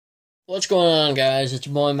What's going on, guys? It's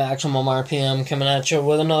your boy Maximum RPM coming at you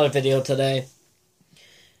with another video today.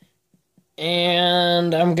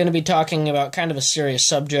 And I'm going to be talking about kind of a serious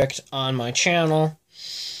subject on my channel.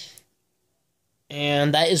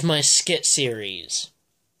 And that is my skit series.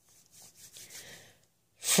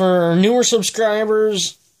 For newer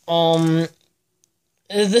subscribers,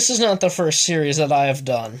 this is not the first series that I have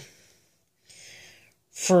done.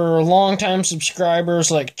 For longtime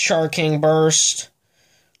subscribers like Char King Burst,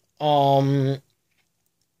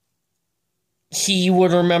 he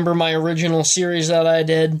would remember my original series that I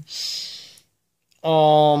did.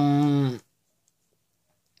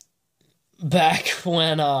 Back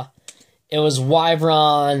when, it was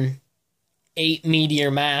Wyvron, 8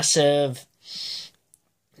 Meteor Massive,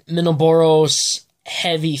 Minoboros,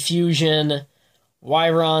 Heavy Fusion,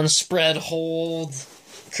 Wyvron Spread Hold,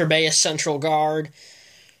 Kerbeus Central Guard,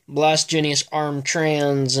 Blast Genius Arm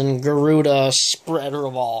Trans, and Garuda Spread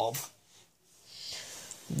Revolve.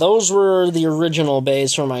 Those were the original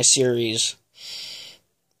bays for my series.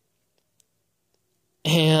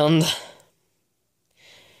 And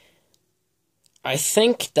I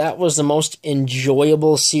think that was the most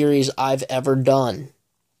enjoyable series I've ever done.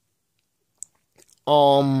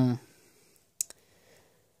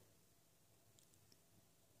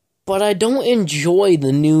 But I don't enjoy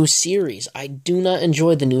the new series. I do not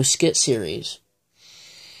enjoy the new skit series.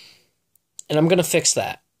 And I'm going to fix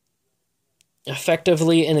that.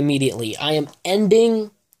 Effectively and immediately. I am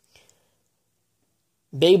ending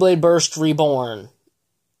Beyblade Burst Reborn.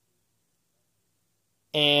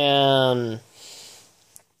 And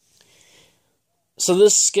so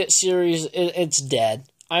this skit series, it's dead.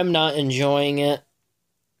 I'm not enjoying it.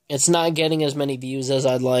 It's not getting as many views as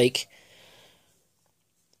I'd like.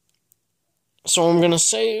 So I'm going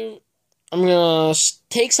to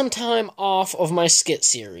take some time off of my skit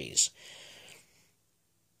series.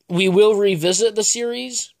 We will revisit the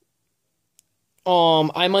series.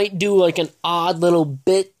 I might do like an odd little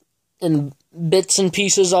bits and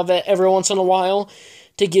pieces of it every once in a while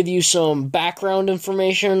to give you some background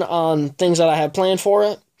information on things that I have planned for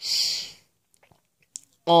it.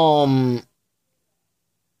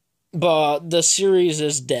 But the series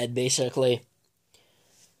is dead, basically.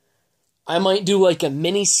 I might do like a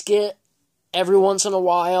mini skit every once in a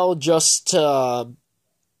while just to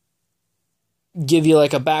give you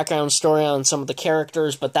like a background story on some of the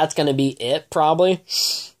characters, but that's going to be it, probably.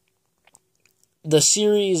 The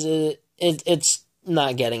series, it's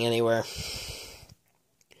not getting anywhere.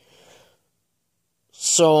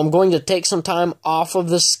 So I'm going to take some time off of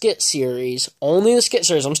the skit series. Only the skit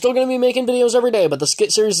series. I'm still going to be making videos every day, but the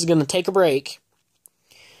skit series is going to take a break.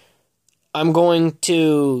 I'm going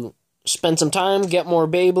to spend some time, get more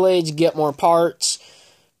Beyblades, get more parts,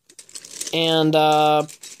 and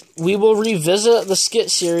we will revisit the skit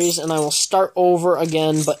series, and I will start over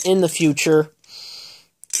again, but in the future.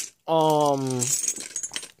 And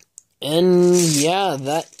yeah,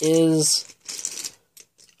 that is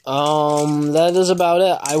about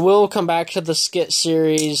it. I will come back to the skit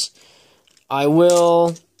series. I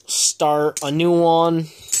will start a new one.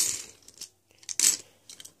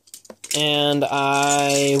 And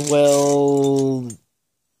I will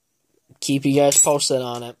keep you guys posted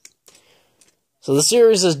on it. So the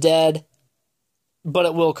series is dead, but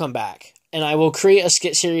it will come back. And I will create a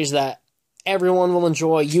skit series that everyone will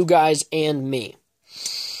enjoy, you guys and me.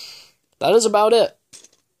 That is about it.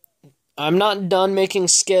 I'm not done making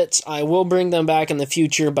skits. I will bring them back in the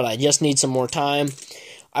future, but I just need some more time.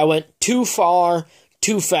 I went too far,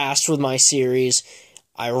 too fast with my series.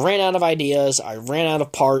 I ran out of ideas, I ran out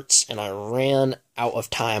of parts, and I ran out of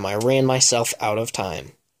time. I ran myself out of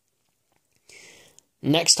time.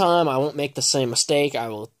 Next time, I won't make the same mistake. I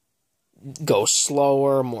will go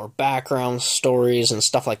slower, more background stories, and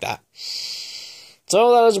stuff like that.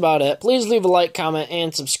 So that is about it. Please leave a like, comment,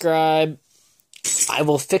 and subscribe. I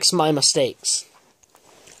will fix my mistakes.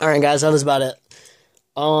 Alright guys, that is about it.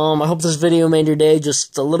 I hope this video made your day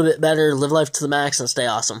just a little bit better. Live life to the max and stay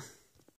awesome.